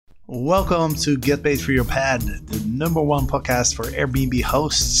Welcome to Get Paid for Your Pad, the #1 podcast for Airbnb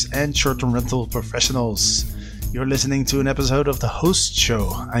hosts and short-term rental professionals. You're listening to an episode of The Host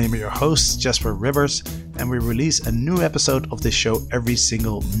Show. I am your host, Jasper Rivers, and we release a new episode of this show every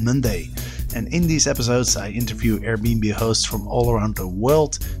single Monday. And in these episodes, I interview Airbnb hosts from all around the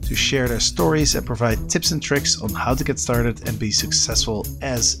world to share their stories and provide tips and tricks on how to get started and be successful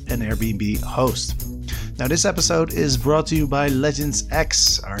as an Airbnb host. Now, this episode is brought to you by Legends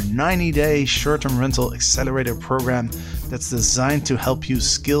X, our 90-day short-term rental accelerator program that's designed to help you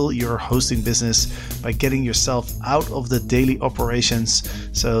scale your hosting business by getting yourself out of the daily operations,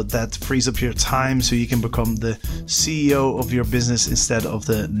 so that frees up your time so you can become the CEO of your business instead of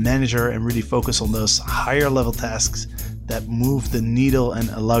the manager and really focus on those higher level tasks that move the needle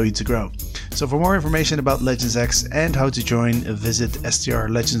and allow you to grow. So for more information about Legends X and how to join, visit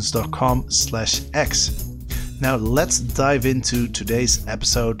strlegends.com/x. Now let's dive into today's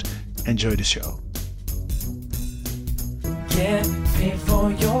episode. Enjoy the show. Get paid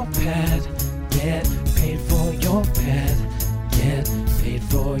for your pad. Get paid for your pad. Get paid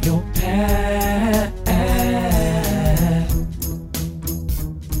for your pad.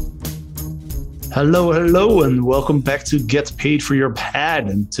 Hello, and welcome back to Get Paid for Your Pad.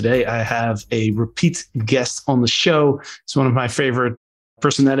 And today I have a repeat guest on the show. It's one of my favorite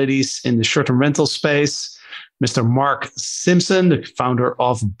personalities in the short-term rental space, Mr. Mark Simpson, the founder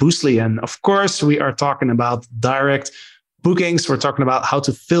of Boostly. And of course, we are talking about direct bookings. We're talking about how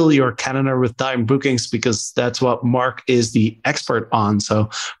to fill your calendar with direct bookings because that's what Mark is the expert on. So,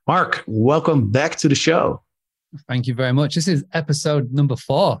 Mark, welcome back to the show. Thank you very much. This is episode number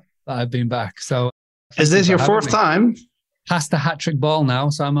 4 that I've been back. So, is this your 4th time? Past the hat trick ball now,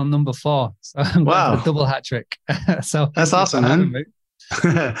 so I'm on number 4. So I'm going for a double hat trick. So that's awesome, man.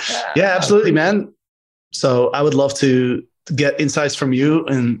 Yeah, absolutely, man. So I would love to get insights from you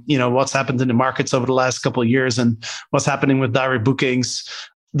and, what's happened in the markets over the last couple of years and what's happening with direct bookings.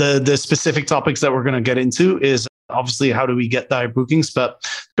 The specific topics that we're going to get into is obviously how do we get direct bookings, but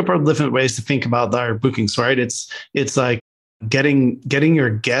a couple of different ways to think about direct bookings, right? It's like getting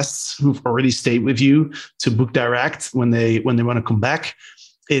your guests who've already stayed with you to book direct when they want to come back.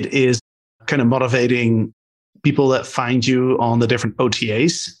 It is kind of motivating people that find you on the different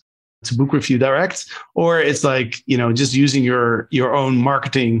OTAs to book with you direct, or it's like, just using your own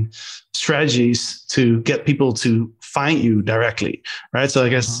marketing strategies to get people to find you directly, right? So I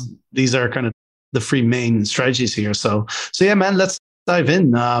guess these are kind of the 3 main strategies here. So yeah, man, let's dive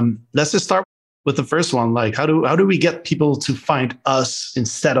in. Let's just start with the first one. Like, how do we get people to find us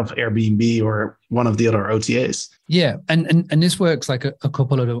instead of Airbnb or one of the other OTAs? Yeah, and this works like a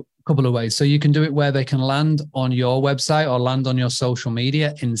couple of ways. So you can do it where they can land on your website or land on your social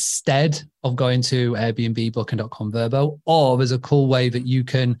media instead of going to Airbnb, Booking.com, Vrbo. Or there's a cool way that you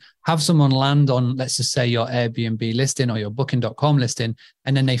can have someone land on, let's just say, your Airbnb listing or your Booking.com listing,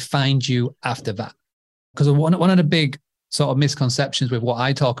 and then they find you after that. Because one of the big sort of misconceptions with what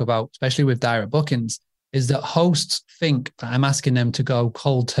I talk about, especially with direct bookings, is that hosts think that I'm asking them to go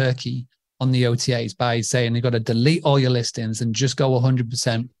cold turkey on the OTAs by saying they've got to delete all your listings and just go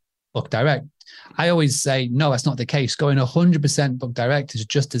 100% book direct. I always say, no, that's not the case. Going 100% book direct is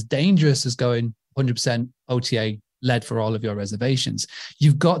just as dangerous as going 100% OTA led for all of your reservations.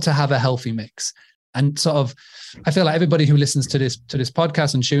 You've got to have a healthy mix. And sort of, I feel like everybody who listens to this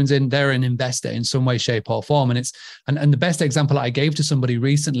podcast and tunes in, they're an investor in some way, shape, or form. And and the best example I gave to somebody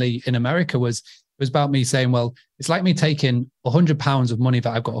recently in America was about me saying, well, it's like me taking £100 of money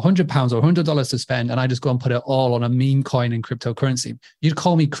that I've got £100 or $100 to spend, and I just go and put it all on a meme coin in cryptocurrency. You'd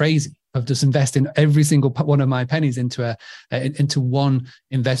call me crazy of just investing every single one of my pennies into one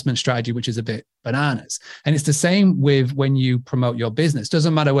investment strategy, which is a bit bananas. And it's the same with when you promote your business.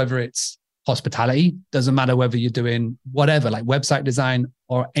 Doesn't matter whether it's hospitality, doesn't matter whether you're doing whatever, like website design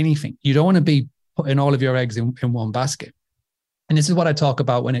or anything. You don't want to be putting all of your eggs in one basket. And this is what I talk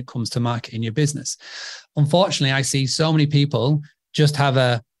about when it comes to marketing your business. Unfortunately, I see so many people just have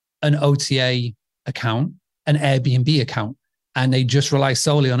an OTA account, an Airbnb account, and they just rely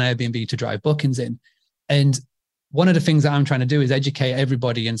solely on Airbnb to drive bookings in. And one of the things that I'm trying to do is educate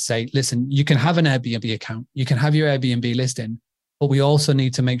everybody and say, listen, you can have an Airbnb account, you can have your Airbnb listing, but we also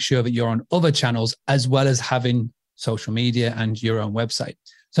need to make sure that you're on other channels as well as having social media and your own website.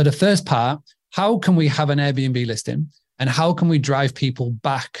 So the first part, how can we have an Airbnb listing? And how can we drive people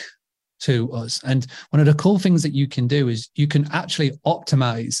back to us? And one of the cool things that you can do is you can actually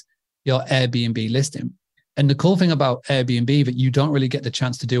optimize your Airbnb listing. And the cool thing about Airbnb that you don't really get the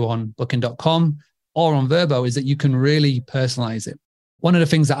chance to do on Booking.com or on Vrbo is that you can really personalize it. One of the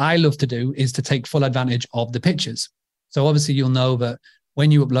things that I love to do is to take full advantage of the pictures. So obviously you'll know that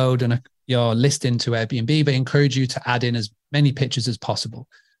when you upload your listing to Airbnb, they encourage you to add in as many pictures as possible.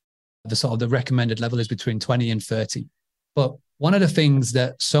 The recommended level is between 20 and 30. But one of the things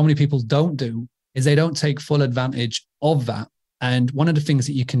that so many people don't do is they don't take full advantage of that. And one of the things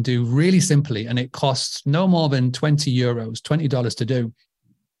that you can do really simply, and it costs no more than $20 to do,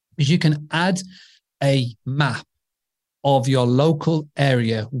 is you can add a map of your local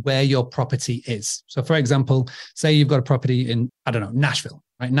area where your property is. So for example, say you've got a property in, Nashville,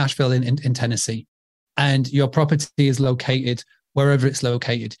 right? Nashville in Tennessee, and your property is located wherever it's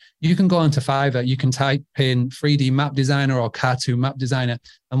located. You can go onto Fiverr, you can type in 3D map designer or cartoon map designer,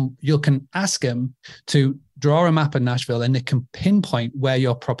 and you can ask them to draw a map of Nashville, and they can pinpoint where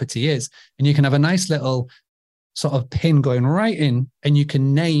your property is. And you can have a nice little sort of pin going right in, and you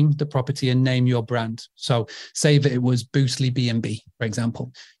can name the property and name your brand. So say that it was Boostly B&B, for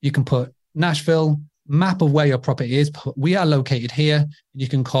example. You can put Nashville, map of where your property is. We are located here. And you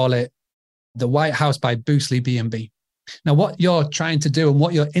can call it the White House by Boostly B&B. Now, what you're trying to do and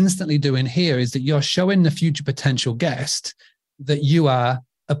what you're instantly doing here is that you're showing the future potential guest that you are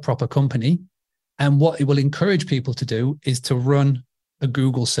a proper company. And what it will encourage people to do is to run a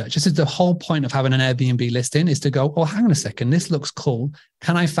Google search. This is the whole point of having an Airbnb listing, is to go, oh, hang on a second, this looks cool.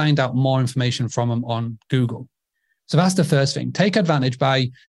 Can I find out more information from them on Google? So that's the first thing. Take advantage by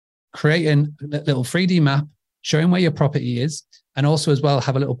creating a little 3D map, showing where your property is, and also as well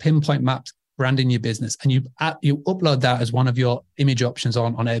have a little pinpoint map branding your business. And you upload that as one of your image options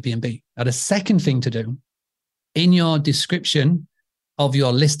on Airbnb. Now, the second thing to do in your description of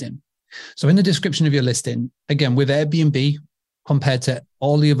your listing. So in the description of your listing, again, with Airbnb, compared to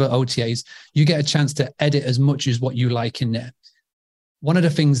all the other OTAs, you get a chance to edit as much as what you like in there. One of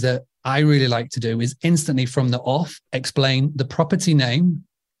the things that I really like to do is instantly from the off, explain the property name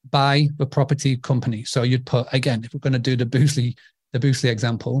by the property company. So you'd put, again, if we're going to do the Boostly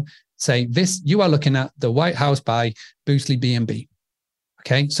example, say this, you are looking at the White House by Boostly B&B.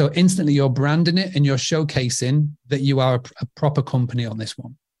 Okay. So instantly you're branding it and you're showcasing that you are a proper company on this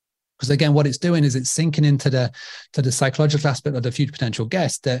one. Because again, what it's doing is it's sinking into the psychological aspect of the future potential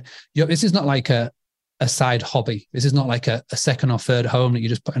guest that this is not like a side hobby. This is not like a second or third home that you're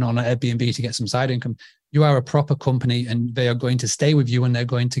just putting on an Airbnb to get some side income. You are a proper company and they are going to stay with you and they're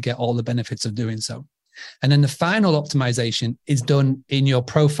going to get all the benefits of doing so. And then the final optimization is done in your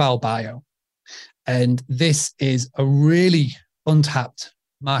profile bio. And this is a really untapped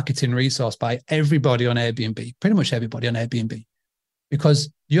marketing resource by everybody on Airbnb, pretty much everybody on Airbnb.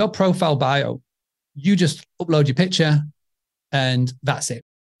 Because your profile bio, you just upload your picture and that's it.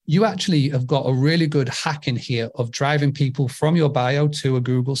 You actually have got a really good hack in here of driving people from your bio to a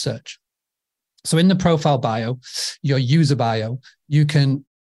Google search. So in the profile bio, your user bio, you can,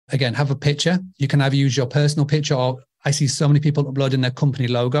 again, have a picture. You can either use your personal picture, or I see so many people uploading their company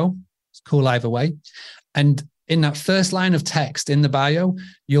logo. It's cool either way. And in that first line of text in the bio,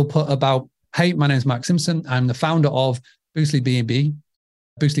 you'll put about, hey, my name is Mark Simpson. I'm the founder of Boostly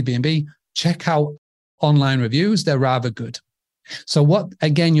B&B. Check out online reviews. They're rather good. So what,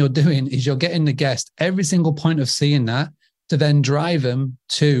 again, you're doing is you're getting the guest every single point of seeing that to then drive them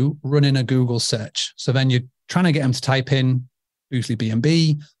to running a Google search. So then you're trying to get them to type in Boostly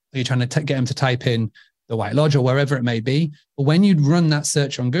B&B, or you're trying to get them to type in the White Lodge or wherever it may be. But when you run that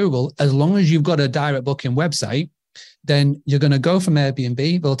search on Google, as long as you've got a direct booking website, then you're going to go from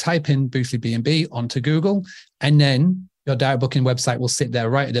Airbnb, they'll type in Boostly B&B onto Google, and then your direct booking website will sit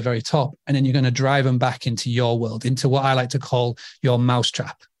there right at the very top. And then you're going to drive them back into your world, into what I like to call your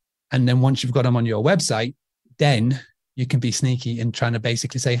mousetrap. And then once you've got them on your website, then you can be sneaky in trying to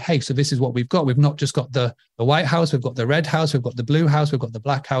basically say, hey, so this is what we've got. We've not just got the White House, we've got the Red House, we've got the Blue House, we've got the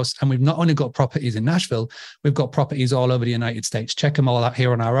Black House. And we've not only got properties in Nashville, we've got properties all over the United States. Check them all out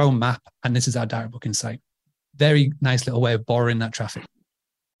here on our own map. And this is our direct booking site. Very nice little way of borrowing that traffic.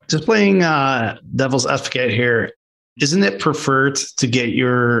 Just playing devil's advocate here. Isn't it preferred to get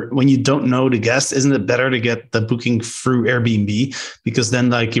when you don't know the guest, isn't it better to get the booking through Airbnb? Because then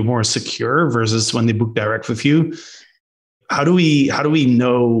like you're more secure versus when they book direct with you. How do we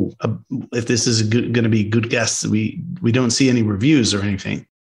know if this is going to be good guests? We don't see any reviews or anything.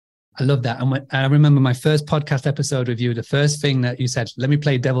 I love that. And I remember my first podcast episode with you, the first thing that you said, let me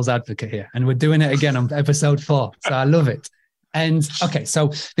play devil's advocate here. And we're doing it again on episode 4. So I love it. And okay, so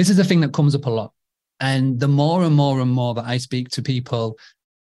this is the thing that comes up a lot. And the more and more that I speak to people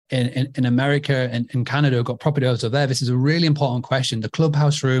in America and in Canada who've got property over there, this is a really important question, the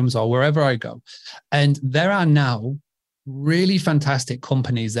clubhouse rooms or wherever I go. And there are now really fantastic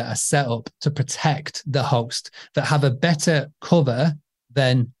companies that are set up to protect the host, that have a better cover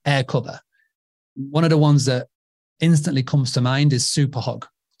than air cover. One of the ones that instantly comes to mind is Superhog.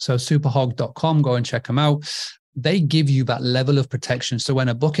 So superhog.com, go and check them out. They give you that level of protection. So when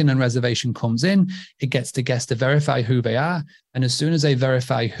a booking and reservation comes in, it gets the guest to verify who they are. And as soon as they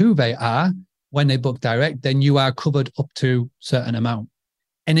verify who they are, when they book direct, then you are covered up to a certain amount.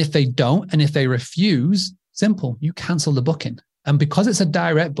 And if they don't, and if they refuse, simple, you cancel the booking. And because it's a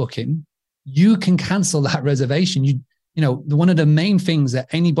direct booking, you can cancel that reservation. You know, one of the main things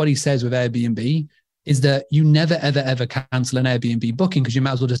that anybody says with Airbnb is that you never, ever, ever cancel an Airbnb booking, because you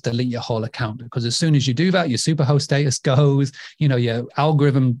might as well just delete your whole account. Because as soon as you do that, your Superhost status goes, you know, your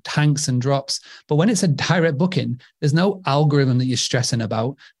algorithm tanks and drops. But when it's a direct booking, there's no algorithm that you're stressing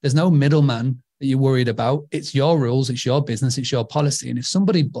about. There's no middleman that you're worried about. It's your rules, it's your business, it's your policy. And if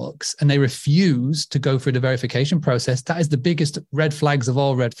somebody books and they refuse to go through the verification process, that is the biggest red flags of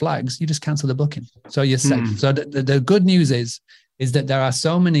all red flags. You just cancel the booking. So you're safe. So the good news is that there are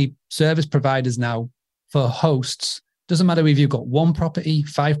so many service providers now for hosts. Doesn't matter if you've got 1 property,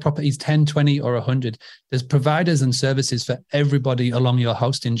 5 properties, 10, 20, or 100. There's providers and services for everybody along your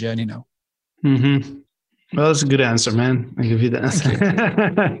hosting journey now. Mm-hmm. Well, that's a good answer, man. I'll give you the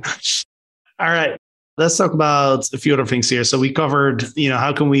answer. All right. Let's talk about a few other things here. So we covered, you know,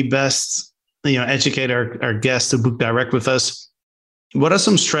 how can we best, you know, educate our guests to book direct with us? What are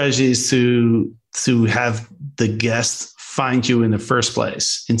some strategies to have the guest find you in the first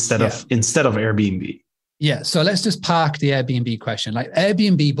place instead of Airbnb? Yeah. So let's just park the Airbnb question. Like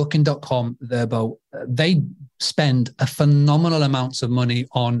Airbnb, Booking.com, Vrbo, they spend a phenomenal amounts of money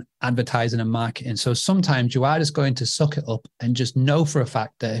on advertising and marketing. So sometimes you are just going to suck it up and just know for a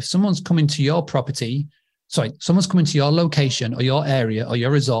fact that if someone's coming to your someone's coming to your location or your area or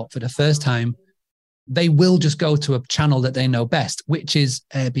your resort for the first time, they will just go to a channel that they know best, which is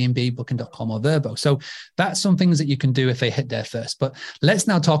Airbnb, Booking.com, or Vrbo. So that's some things that you can do if they hit there first. But let's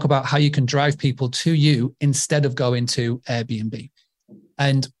now talk about how you can drive people to you instead of going to Airbnb.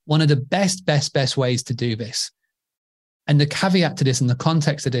 And one of the best ways to do this, and the caveat to this and the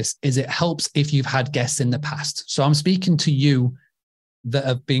context of this, is it helps if you've had guests in the past. So I'm speaking to you that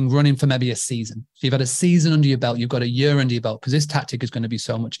have been running for maybe a season. So you've had a season under your belt, you've got a year under your belt, because this tactic is going to be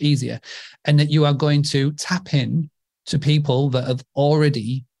so much easier. And that you are going to tap in to people that have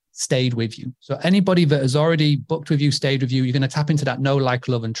already stayed with you. So anybody that has already booked with you, stayed with you, you're going to tap into that know, like,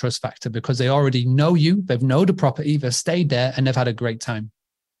 love, and trust factor, because they already know you, they've known the property, they've stayed there, and they've had a great time.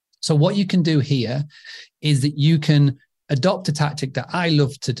 So what you can do here is that you can adopt a tactic that I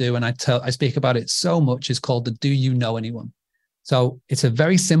love to do, and I speak about it so much, is called the do you know anyone? So it's a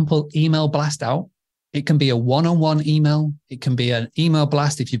very simple email blast out. It can be a one-on-one email. It can be an email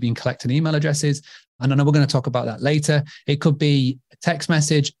blast if you've been collecting email addresses. And I know we're going to talk about that later. It could be a text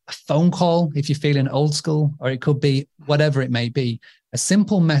message, a phone call if you're feeling old school, or it could be whatever it may be, a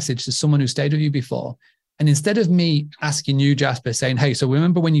simple message to someone who stayed with you before. And instead of me asking you, Jasper, saying, hey, so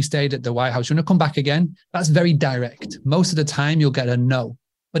remember when you stayed at the White House, you want to come back again? That's very direct. Most of the time you'll get a no.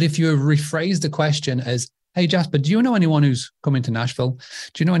 But if you rephrase the question as, hey, Jasper, do you know anyone who's coming to Nashville?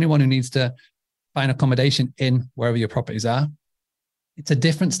 Do you know anyone who needs to find accommodation in wherever your properties are? It's a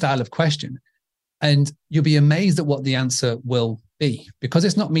different style of question. And you'll be amazed at what the answer will be, because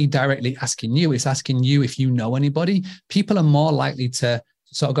it's not me directly asking you. It's asking you if you know anybody. People are more likely to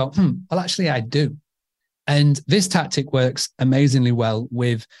sort of go, well, actually, I do. And this tactic works amazingly well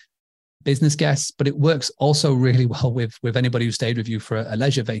with business guests, but it works also really well with anybody who stayed with you for a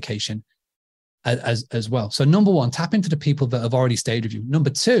leisure vacation as well. So number one, tap into the people that have already stayed with you.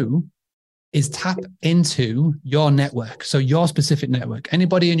 Number two is tap into your network. So your specific network,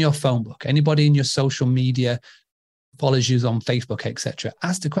 anybody in your phone book, anybody in your social media, follows you on Facebook, etc.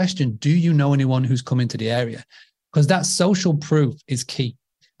 Ask the question, do you know anyone who's coming to the area? Because that social proof is key.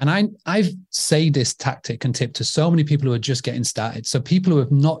 And I've said this tactic and tip to so many people who are just getting started. So people who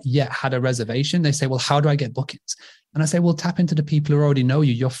have not yet had a reservation, they say, well, how do I get bookings? And I say, well, tap into the people who already know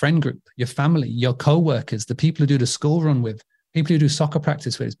you, your friend group, your family, your co-workers, the people who do the school run with, people who do soccer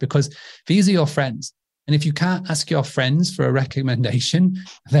practice with, because these are your friends. And if you can't ask your friends for a recommendation,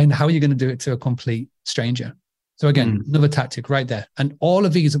 then how are you going to do it to a complete stranger? So again, another tactic right there. And all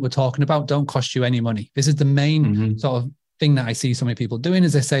of these that we're talking about don't cost you any money. This is the main sort of thing that I see so many people doing,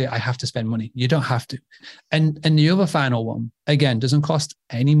 is they say, I have to spend money. You don't have to. And the other final one, again, doesn't cost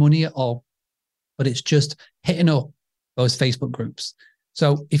any money at all, but it's just hitting up those Facebook groups.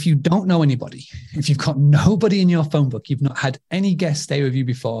 So if you don't know anybody, if you've got nobody in your phone book, you've not had any guests stay with you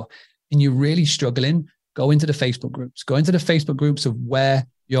before, and you're really struggling, go into the Facebook groups. Go into the Facebook groups of where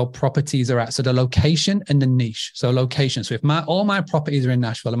your properties are at. So the location and the niche. So location. So if all my properties are in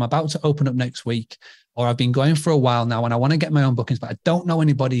Nashville, I'm about to open up next week, or I've been going for a while now and I want to get my own bookings, but I don't know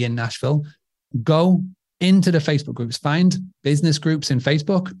anybody in Nashville, go into the Facebook groups. Find business groups in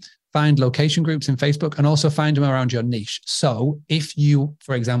Facebook, find location groups in Facebook, and also find them around your niche. So if you,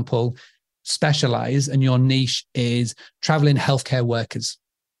 for example, specialize and your niche is traveling healthcare workers,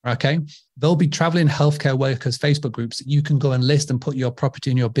 okay, there'll be traveling healthcare workers Facebook groups that you can go and list and put your property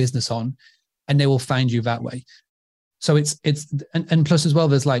and your business on, and they will find you that way. So and plus as well,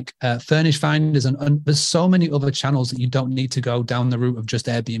 there's like Furnish Finders and there's so many other channels that you don't need to go down the route of just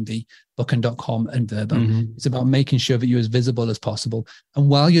Airbnb, Booking.com and Vrbo. Mm-hmm. It's about making sure that you're as visible as possible. And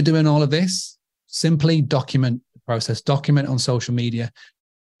while you're doing all of this, simply document the process, document on social media.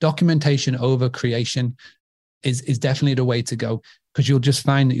 Documentation over creation is definitely the way to go, because you'll just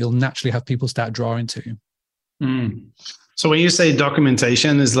find that you'll naturally have people start drawing to you. Mm. So when you say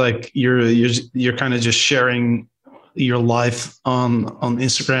documentation, is like you're kind of just sharing your life on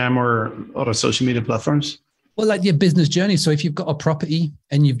Instagram or other social media platforms? Well, like your business journey. So if you've got a property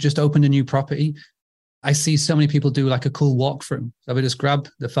and you've just opened a new property, I see so many people do like a cool walkthrough. So they just grab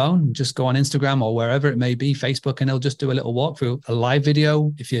the phone, just go on Instagram or wherever it may be, Facebook, and they'll just do a little walkthrough, a live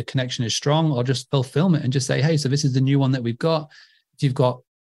video if your connection is strong, or just they'll film it and just say, hey, so this is the new one that we've got. If you've got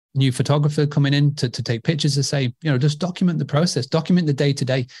new photographer coming in to take pictures, to say, just document the process, document the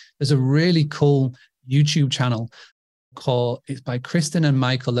day-to-day. There's a really cool YouTube channel it's by Kristen and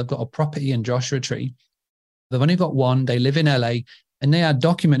Michael. They've got a property in Joshua Tree. They've only got one. They live in LA, and they are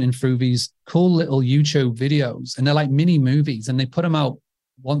documenting through these cool little YouTube videos, and they're like mini movies, and they put them out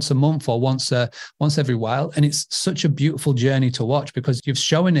once a month or once every while. And it's such a beautiful journey to watch, because you're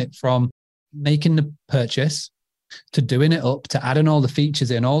showing it from making the purchase to doing it up to adding all the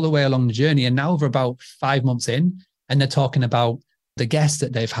features in all the way along the journey. And now we're about 5 months in, and they're talking about the guests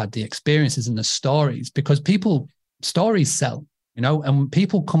that they've had, the experiences and the stories, because stories sell, and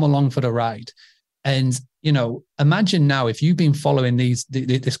people come along for the ride. And, imagine now if you've been following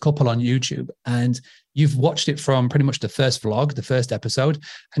this couple on YouTube and you've watched it from pretty much the first vlog, the first episode,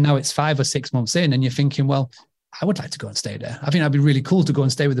 and now it's 5 or 6 months in, and you're thinking, well, I would like to go and stay there. I think that'd be really cool to go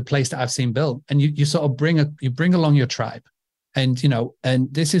and stay with the place that I've seen built. And you sort of bring along your tribe. And,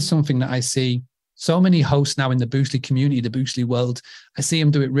 and this is something that I see so many hosts now in the Boostly community, the Boostly world. I see them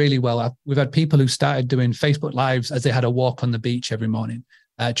do it really well. We've had people who started doing Facebook Lives as they had a walk on the beach every morning.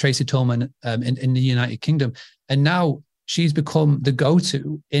 Tracy Tolman in the United Kingdom. And now she's become the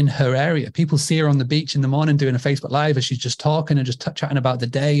go-to in her area. People see her on the beach in the morning doing a Facebook Live as she's just talking and just chatting about the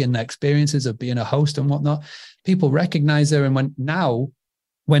day and the experiences of being a host and whatnot. People recognize her. And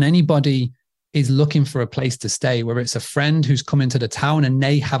when anybody is looking for a place to stay, whether it's a friend who's come into the town and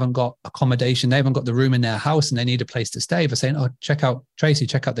they haven't got accommodation, they haven't got the room in their house and they need a place to stay, they're saying, oh, check out Tracy,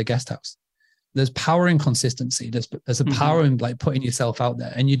 check out the guest house. There's power in consistency. There's a power in like putting yourself out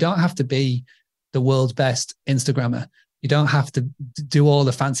there. And you don't have to be the world's best Instagrammer. You don't have to do all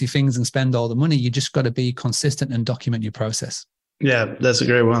the fancy things and spend all the money. You just got to be consistent and document your process. Yeah, that's a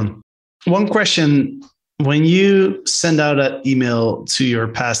great one. One question, when you send out an email to your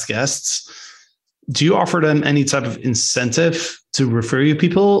past guests, do you offer them any type of incentive to refer you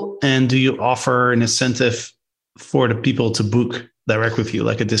people? And do you offer an incentive for the people to book direct with you,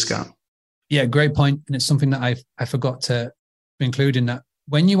 like a discount? Yeah, great point. And it's something that I forgot to include in that.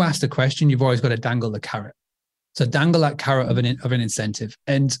 When you ask the question, you've always got to dangle the carrot. So dangle that carrot of an incentive.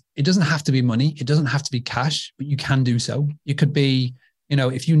 And it doesn't have to be money. It doesn't have to be cash, but you can do so. You could be,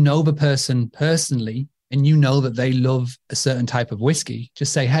 if you know the person personally and you know that they love a certain type of whiskey,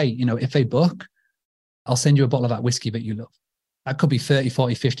 just say, hey, if they book, I'll send you a bottle of that whiskey that you love. That could be $30,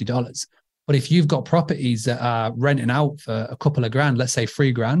 $40, $50. But if you've got properties that are renting out for a couple of grand, let's say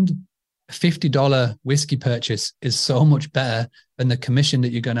 $3,000, a $50 whiskey purchase is so much better than the commission that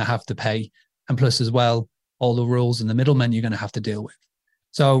you're going to have to pay. And plus as well, all the rules and the middlemen you're going to have to deal with.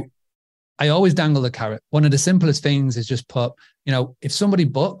 So I always dangle the carrot. One of the simplest things is just put, if somebody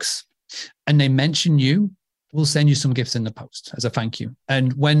books and they mention you, we'll send you some gifts in the post as a thank you.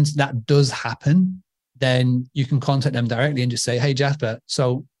 And when that does happen, then you can contact them directly and just say, hey, Jasper,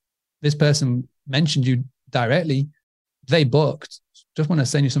 so this person mentioned you directly. They booked. Just want to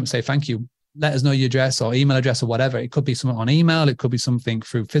send you something, say thank you. Let us know your address or email address or whatever. It could be something on email. It could be something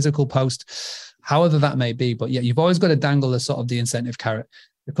through physical post, however that may be. But yeah, you've always got to dangle the incentive carrot,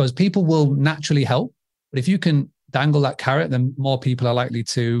 because people will naturally help. But if you can dangle that carrot, then more people are likely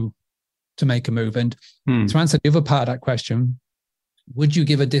to make a move. And to answer the other part of that question, would you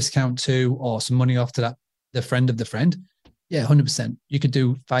give a discount to or some money off to the friend of the friend? Yeah, 100%. You could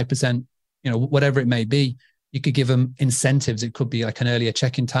do 5%, whatever it may be. You could give them incentives. It could be like an earlier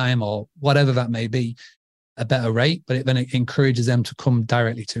check-in time or whatever that may be, a better rate, but then it encourages them to come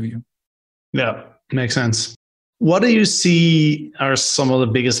directly to you. Yeah, makes sense. What do you see are some of the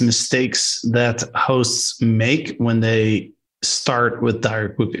biggest mistakes that hosts make when they start with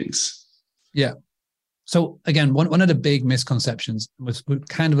direct bookings? Yeah. So again, one of the big misconceptions was we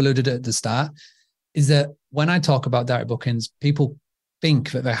kind of alluded at the start is that when I talk about direct bookings, people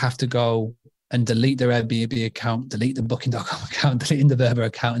think that they have to go and delete their Airbnb account, delete the Booking.com account, deleting the Vrbo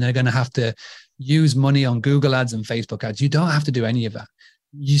account, and they're going to have to use money on Google ads and Facebook ads. You don't have to do any of that.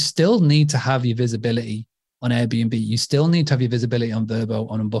 You still need to have your visibility on Airbnb. You still need to have your visibility on Vrbo,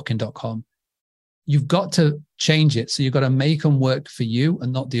 on Booking.com. You've got to change it. So you've got to make them work for you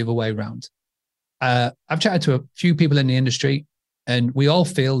and not the other way around. I've chatted to a few people in the industry, and we all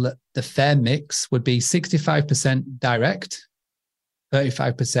feel that the fair mix would be 65% direct,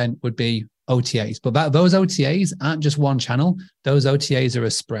 35% would be OTAs. But those OTAs aren't just one channel. Those OTAs are a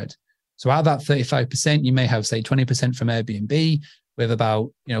spread. So out of that 35%, you may have, say, 20% from Airbnb, with about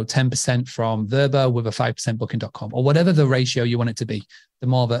 10% from Vrbo, with a 5% Booking.com, or whatever the ratio you want it to be. The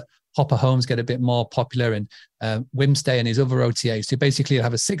more that Hopper Homes get a bit more popular, and Wimstay and his other OTAs. So basically you'll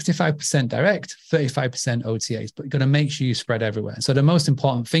have a 65% direct, 35% OTAs, but you've got to make sure you spread everywhere. So the most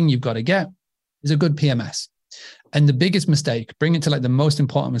important thing you've got to get is a good PMS. And the biggest mistake, bring it to like the most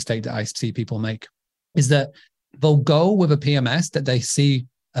important mistake that I see people make, is that they'll go with a PMS that they see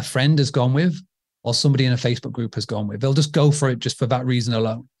a friend has gone with, or somebody in a Facebook group has gone with. They'll just go for it just for that reason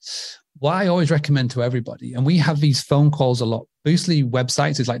alone. What I always recommend to everybody, and we have these phone calls a lot. Boostly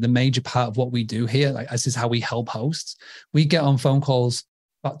websites is like the major part of what we do here. Like, this is how we help hosts. We get on phone calls,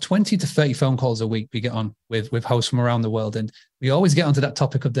 about 20 to 30 phone calls a week we get on with hosts from around the world. And we always get onto that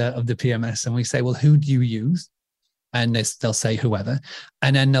topic of the PMS, and we say, well, who do you use? And they'll say whoever.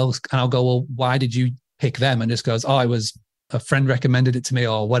 And then I'll go, well, why did you pick them? And just goes, oh, a friend recommended it to me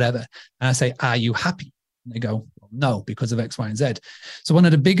or whatever. And I say, are you happy? And they go, well, no, because of X, Y, and Z. So one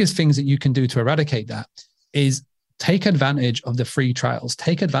of the biggest things that you can do to eradicate that is take advantage of the free trials,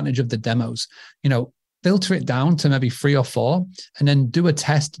 take advantage of the demos, filter it down to maybe 3 or 4, and then do a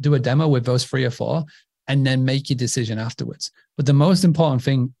test, do a demo with those 3 or 4, and then make your decision afterwards. But the most important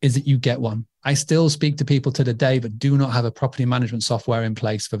thing is that you get one. I still speak to people to the day that do not have a property management software in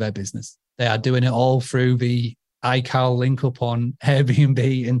place for their business. They are doing it all through the iCal link up on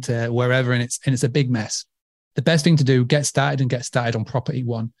Airbnb into wherever, and it's a big mess. The best thing to do, get started on Property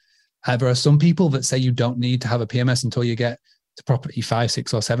One. There are some people that say you don't need to have a PMS until you get to Property 5,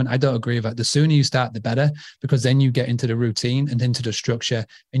 6, or 7. I don't agree with that. The sooner you start, the better, because then you get into the routine and into the structure,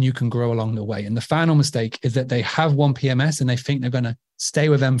 and you can grow along the way. And the final mistake is that they have one PMS and they think they're going to stay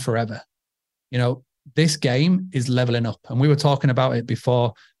with them forever. This game is leveling up. And we were talking about it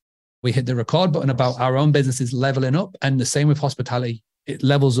before we hit the record button about our own businesses leveling up, and the same with hospitality. It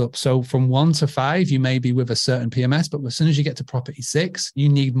levels up. So from 1 to 5, you may be with a certain PMS, but as soon as you get to Property 6, you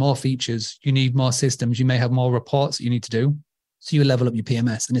need more features, you need more systems, you may have more reports that you need to do. So you level up your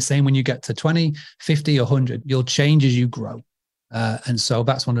PMS. And the same when you get to 20, 50, or 100, you'll change as you grow. And so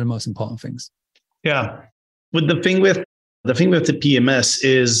that's one of the most important things. Yeah. The thing with the PMS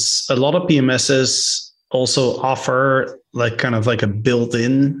is a lot of PMSs also offer like kind of like a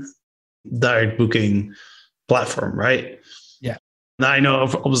built-in direct booking platform, right? Yeah. Now I know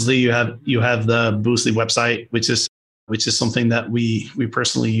obviously you have the Boostly website, which is something that we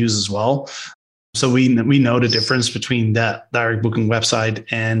personally use as well. So we know the difference between that direct booking website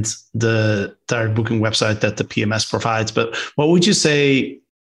and the direct booking website that the PMS provides. But what would you say?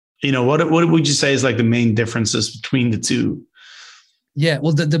 What would you say is like the main differences between the two? Yeah,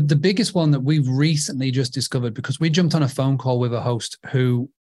 well, the biggest one that we've recently just discovered, because we jumped on a phone call with a host who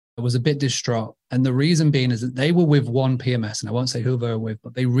was a bit distraught. And the reason being is that they were with one PMS, and I won't say who they were with,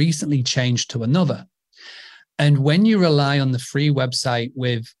 but they recently changed to another. And when you rely on the free website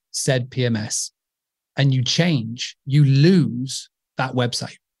with said PMS and you change, you lose that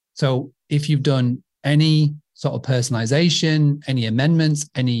website. So if you've done any sort of personalization, any amendments,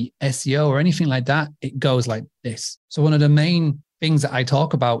 any SEO or anything like that, it goes like this. So one of the main things that I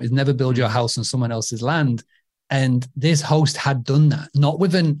talk about is never build your house on someone else's land. And this host had done that, not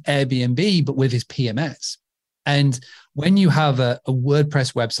with an Airbnb, but with his PMS. And when you have a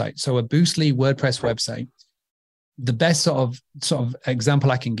WordPress website, so a Boostly WordPress website, the best sort of example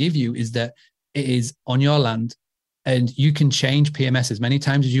I can give you is that it is on your land, and you can change PMS as many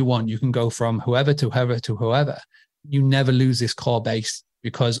times as you want. You can go from whoever to whoever to whoever. You never lose this core base,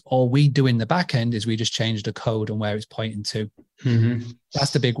 because all we do in the back end is we just change the code and where it's pointing to. Mm-hmm.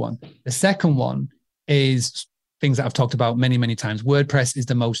 That's the big one. The second one is things that I've talked about many, many times. WordPress is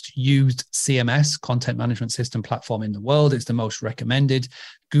the most used CMS, content management system platform in the world. It's the most recommended.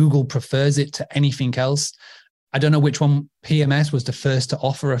 Google prefers it to anything else. I don't know which one. PMS was the first to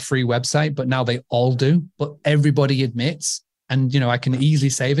offer a free website, but now they all do. But everybody admits, and I can easily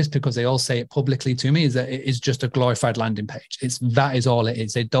say this because they all say it publicly to me, is that it is just a glorified landing page. That is all it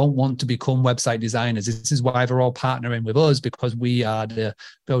is. They don't want to become website designers. This is why they're all partnering with us, because we are the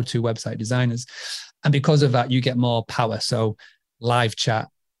go-to website designers. And because of that, you get more power. So live chat,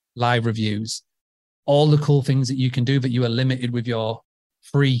 live reviews, all the cool things that you can do that you are limited with your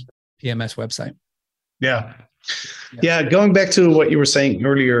free PMS website. Yeah. Going back to what you were saying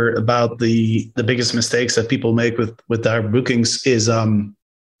earlier about the biggest mistakes that people make with direct bookings is,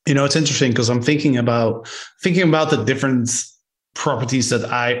 it's interesting because I'm thinking about the different properties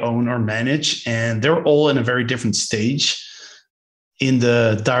that I own or manage, and they're all in a very different stage in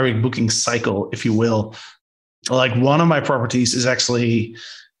the direct booking cycle, if you will. Like one of my properties is actually,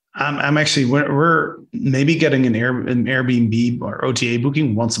 we're maybe getting an Airbnb or OTA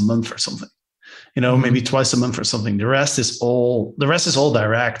booking once a month or something. Maybe twice a month or something. The rest is all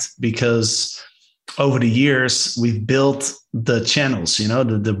direct, because over the years we've built the channels,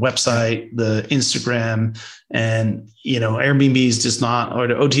 the website, the Instagram, and Airbnb is just not, or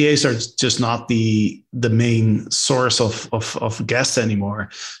the OTAs are just not the main source of guests anymore.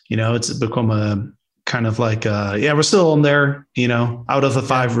 It's become a kind of like we're still on there. Out of the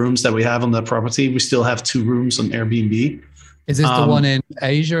 5 rooms that we have on the property, we still have 2 rooms on Airbnb. Is this the one in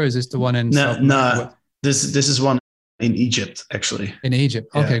Asia, or is this the one in? No. This is one in Egypt, actually. In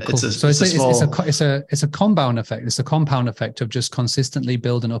Egypt, okay, cool. It's a compound effect. It's a compound effect of just consistently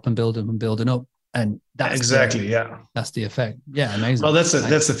building up and building and building up, and that's that's the effect. Yeah, amazing. Well, that's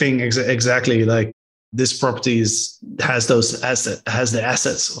the thing exactly. Like this property has the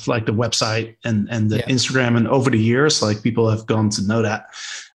assets of like the website and the Instagram, and over the years, like people have gone to know that.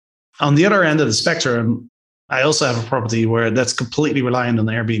 On the other end of the spectrum, I also have a property where that's completely reliant on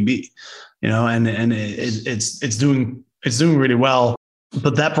Airbnb, and it's doing really well.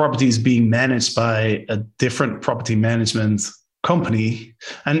 But that property is being managed by a different property management company.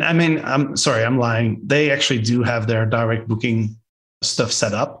 And I mean, I'm sorry, I'm lying. They actually do have their direct booking stuff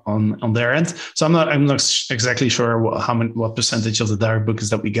set up on their end. So I'm not exactly sure what percentage of the direct bookings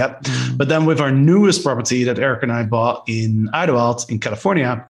that we get. But then with our newest property that Eric and I bought in Idyllwild in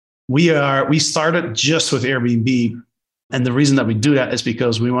California, we started just with Airbnb. And the reason that we do that is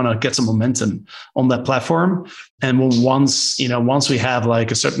because we want to get some momentum on that platform. And once we have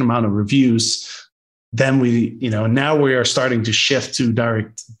like a certain amount of reviews, then now we are starting to shift to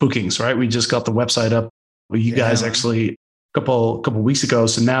direct bookings, right? We just got the website up with you guys actually a couple weeks ago.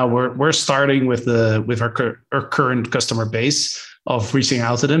 So now we're starting with our current customer base of reaching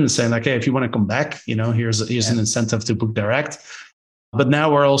out to them and saying like, hey, if you want to come back, here's an incentive to book direct. But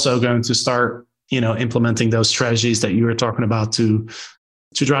now we're also going to start, implementing those strategies that you were talking about to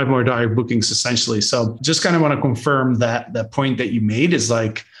drive more direct bookings, essentially. So just kind of want to confirm that point that you made is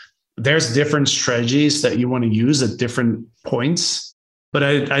like, there's different strategies that you want to use at different points. But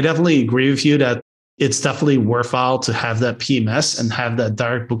I definitely agree with you that it's definitely worthwhile to have that PMS and have that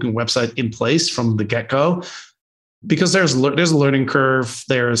direct booking website in place from the get-go. Because there's a learning curve.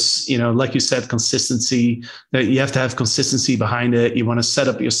 There's, like you said, consistency. That you have to have consistency behind it. You want to set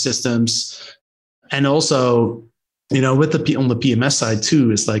up your systems. And also, with on the PMS side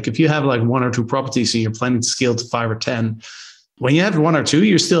too, it's like if you have like 1 or 2 properties and you're planning to scale to 5 or 10, when you have 1 or 2,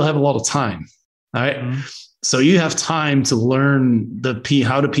 you still have a lot of time. All right. Mm-hmm. So you have time to learn how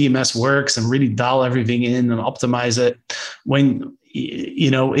the PMS works and really dial everything in and optimize it. When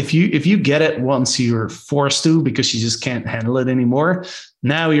if you get it once you're forced to because you just can't handle it anymore,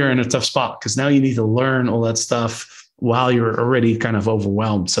 now you're in a tough spot because now you need to learn all that stuff while you're already kind of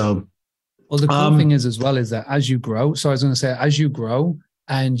overwhelmed. So, well, the cool thing is as well is that as you grow, so I was going to say, as you grow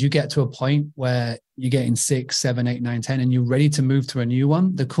and you get to a point where you're getting 6, 7, 8, 9, 10, and you're ready to move to a new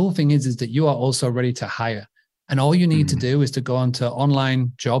one, the cool thing is that you are also ready to hire. And all you need to do is to go onto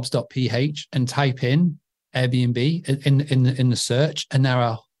onlinejobs.ph and type in Airbnb in the search. And there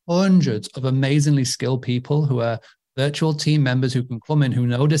are hundreds of amazingly skilled people who are virtual team members who can come in, who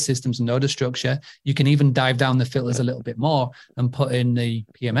know the systems, know the structure. You can even dive down the filters a little bit more and put in the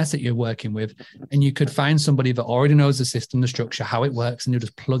PMS that you're working with. And you could find somebody that already knows the system, the structure, how it works, and you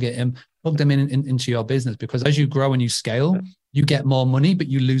just plug them into your business. Because as you grow and you scale, you get more money, but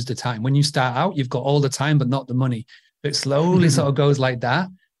you lose the time. When you start out, you've got all the time, but not the money. It slowly sort of goes like that.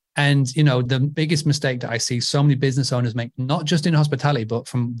 And, the biggest mistake that I see so many business owners make, not just in hospitality, but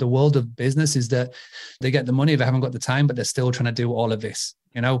from the world of business, is that they get the money, they haven't got the time, but they're still trying to do all of this.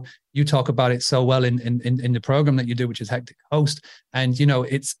 You know, you talk about it so well in the program that you do, which is Hectic Host. And, you know,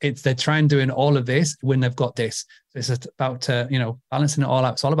 it's they're trying doing all of this when they've got this. It's about, you know, balancing it all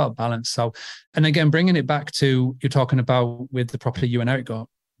out. It's all about balance. So, and again, bringing it back to you're talking about with the property you and Eric got,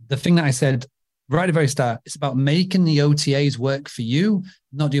 the thing that I said right at the very start, it's about making the OTAs work for you,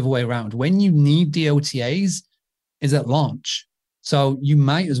 not the other way around. When you need the OTAs is at launch. So you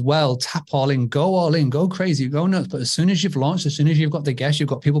might as well tap all in, go crazy, go nuts. But as soon as you've launched, as soon as you've got the guests, you've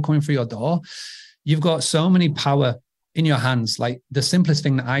got people coming through your door, you've got so many power in your hands. Like the simplest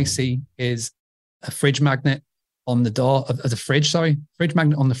thing that I see is a fridge magnet on the door of the fridge, fridge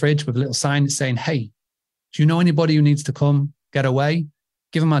magnet on the fridge with a little sign saying, hey, do you know anybody who needs to come get away?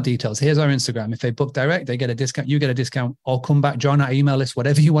 Give them our details. Here's our Instagram. If they book direct, they get a discount. You get a discount, or come back, join our email list,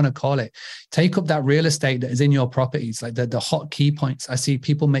 whatever you want to call it. Take up that real estate that is in your properties, like the hot key points. I see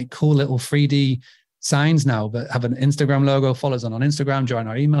people make cool little 3D signs now, but have an Instagram logo, follow us on Instagram, join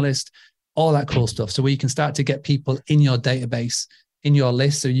our email list, all that cool stuff. So where you can start to get people in your database, in your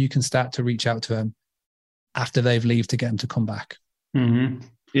list, so you can start to reach out to them after they've leave to get them to come back. Mm-hmm.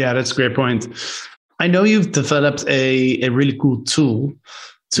 Yeah, that's a great point. I know you've developed a really cool tool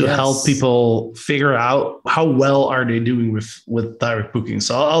to help people figure out how well are they doing with direct booking.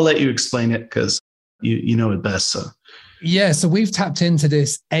 So I'll let you explain it because you know it best. So yeah, so we've tapped into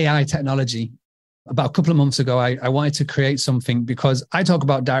this AI technology. About a couple of months ago, I wanted to create something because I talk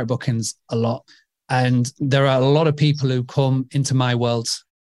about direct bookings a lot, and there are a lot of people who come into my world.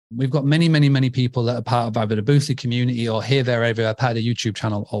 We've got many, many, many people that are part of either the Boostly community or here, there, everywhere, part of the YouTube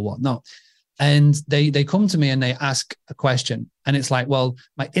channel or whatnot. And they come to me and they ask a question. And it's like, well,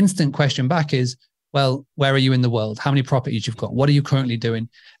 my instant question back is, well, where are you in the world? How many properties you've got? What are you currently doing?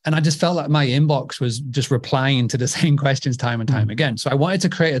 And I just felt like my inbox was just replying to the same questions time and time again. So I wanted to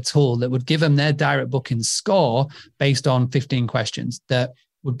create a tool that would give them their direct booking score based on 15 questions that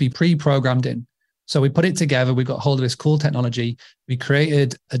would be pre-programmed in. So we put it together. We got hold of this cool technology. We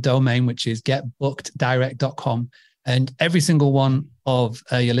created a domain, which is getbookeddirect.com. And every single one of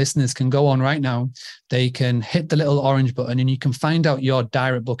your listeners can go on right now. They can hit the little orange button and you can find out your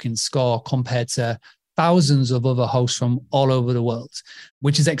direct booking score compared to thousands of other hosts from all over the world,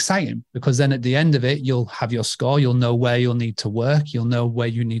 which is exciting because then at the end of it, you'll have your score. You'll know where you'll need to work. You'll know where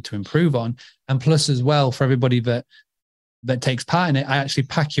you need to improve on. And plus as well, for everybody that takes part in it, I actually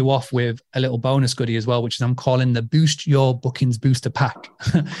pack you off with a little bonus goodie as well, which is I'm calling the Boost Your Bookings Booster Pack.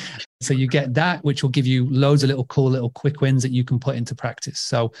 So you get that, which will give you loads of little cool little quick wins that you can put into practice.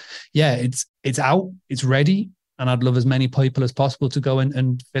 So yeah, it's out, it's ready. And I'd love as many people as possible to go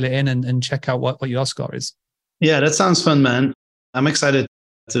and fill it in and check out what your score is. Yeah, that sounds fun, man. I'm excited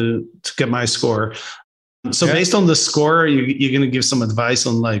to get my score. So based on the score, you're going to give some advice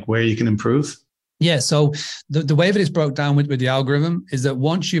on like where you can improve? Yeah. So the way that it's broke down with the algorithm is that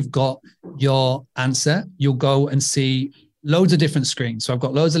once you've got your answer, you'll go and see loads of different screens. So I've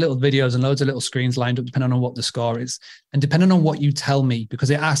got loads of little videos and loads of little screens lined up depending on what the score is. And depending on what you tell me,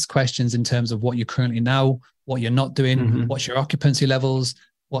 because it asks questions in terms of what you're currently now, what you're not doing, what's your occupancy levels,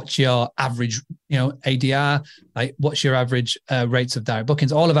 what's your average, ADR, like what's your average rates of direct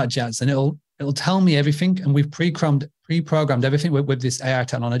bookings, all of that jazz. And it'll tell me everything. And we've pre-programmed everything with this AI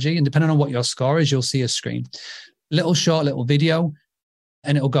technology. And depending on what your score is, you'll see a screen, little video,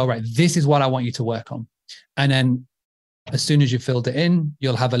 and it'll go, right, this is what I want you to work on. And then as soon as you filled it in,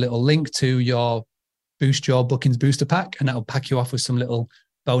 you'll have a little link to your Boost Your Bookings Booster Pack, and that'll pack you off with some little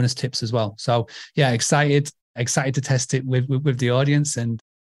bonus tips as well. So yeah, excited to test it with the audience and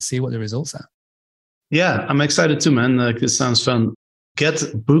see what the results are. Yeah, I'm excited too, man. Like, this sounds fun.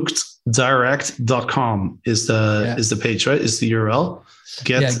 Getbookeddirect.com is the page, right? Is the URL.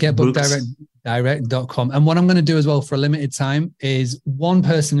 Getbookeddirect.com. And what I'm going to do as well for a limited time is one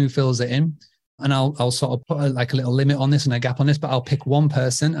person who fills it in, and I'll sort of put a little limit on this and a gap on this, but I'll pick one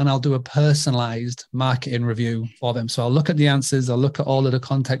person and I'll do a personalized marketing review for them. So I'll look at the answers, I'll look at all of the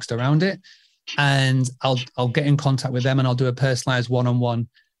context around it, and I'll get in contact with them and I'll do a personalized one-on-one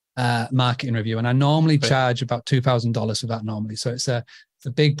marketing review. And I normally charge about $2,000 for that normally. So it's a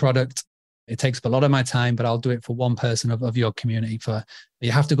big product. It takes up a lot of my time, but I'll do it for one person of your community.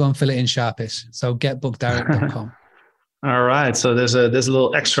 You have to go and fill it in sharpish. So getbookdirect.com. All right. So there's a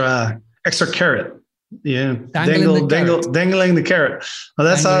little extra carrot. Yeah. Dangling the carrot. Well,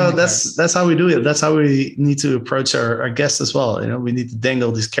 that's how we do it. That's how we need to approach our guests as well. We need to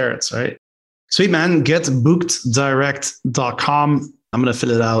dangle these carrots, right? Sweet, man. Getbookeddirect.com. I'm going to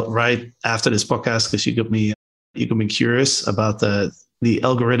fill it out right after this podcast because you got me curious about the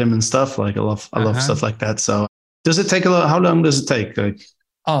algorithm and stuff. Like I love stuff like that. So does it take how long does it take?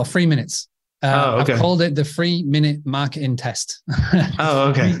 3 minutes. Okay. I've called it the 3-minute marketing test. Oh,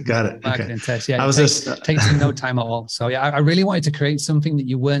 okay. Got it. Marketing test. Yeah. Takes no time at all. So yeah, I really wanted to create something that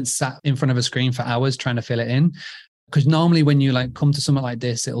you weren't sat in front of a screen for hours trying to fill it in. Because normally when you like come to something like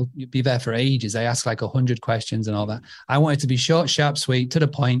this, you'll be there for ages. They ask like 100 questions and all that. I want it to be short, sharp, sweet, to the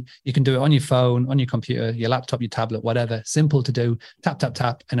point. You can do it on your phone, on your computer, your laptop, your tablet, whatever. Simple to do. Tap, tap,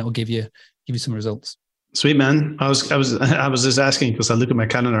 tap, and it will give you some results. Sweet, man. I was just asking because I look at my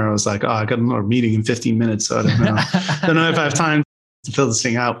calendar. I was like, I got another meeting in 15 minutes. So I don't know. Don't know if I have time to fill this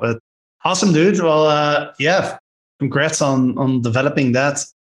thing out, but awesome, dude. Well, yeah, congrats on developing that.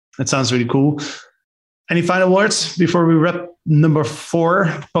 It sounds really cool. Any final words before we wrap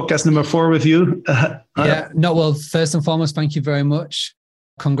podcast number 4 with you? Well, first and foremost, thank you very much.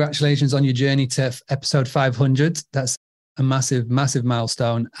 Congratulations on your journey to episode 500. That's a massive, massive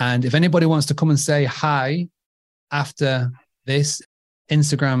milestone. And if anybody wants to come and say hi after this,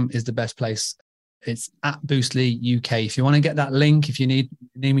 Instagram is the best place. It's @Boostly UK. If you want to get that link, if you need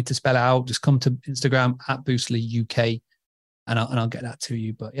me to spell it out, just come to Instagram @Boostly UK and I'll get that to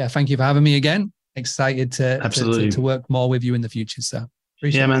you. But yeah, thank you for having me again. Excited to work more with you in the future. So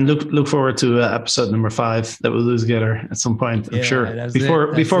appreciate it. Man, look forward to episode number 5 that we'll do together at some point. I'm sure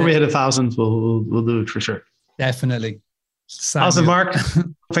before we hit 1,000, we'll do it for sure. Definitely. Awesome, Mark.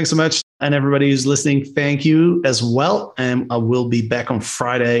 Thanks so much. And everybody who's listening, thank you as well. And I will be back on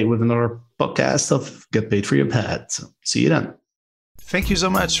Friday with another podcast of Get Paid for Your Pad. So see you then. Thank you so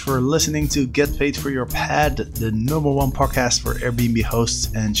much for listening to Get Paid for Your Pad, the #1 podcast for Airbnb hosts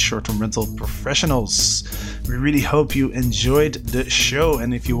and short-term rental professionals. We really hope you enjoyed the show.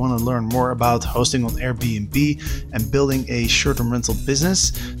 And if you want to learn more about hosting on Airbnb and building a short-term rental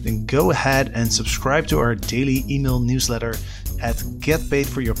business, then go ahead and subscribe to our daily email newsletter at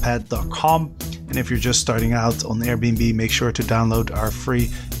getpaidforyourpad.com. And if you're just starting out on Airbnb, make sure to download our free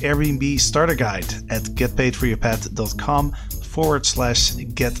Airbnb starter guide at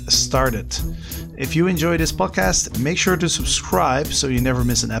getpaidforyourpad.com/get started. If you enjoy this podcast, make sure to subscribe so you never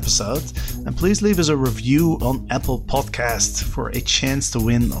miss an episode. And please leave us a review on Apple Podcasts for a chance to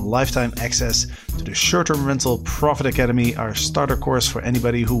win lifetime access to the Short-Term Rental Profit Academy, our starter course for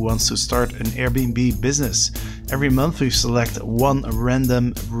anybody who wants to start an Airbnb business. Every month we select one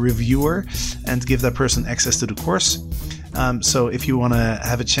random reviewer and give that person access to the course. So if you want to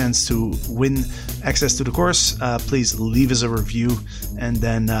have a chance to win access to the course, please leave us a review and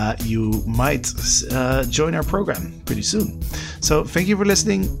then you might join our program pretty soon. So thank you for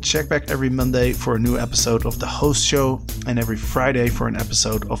listening. Check back every Monday for a new episode of The Host Show and every Friday for an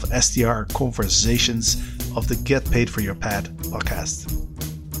episode of STR Conversations of the Get Paid for Your Pad podcast.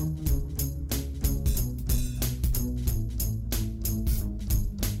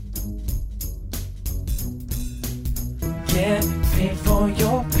 Get paid for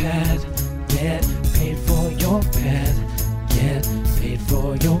your pad. Get paid for your pad. Get paid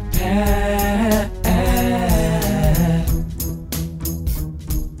for your pad.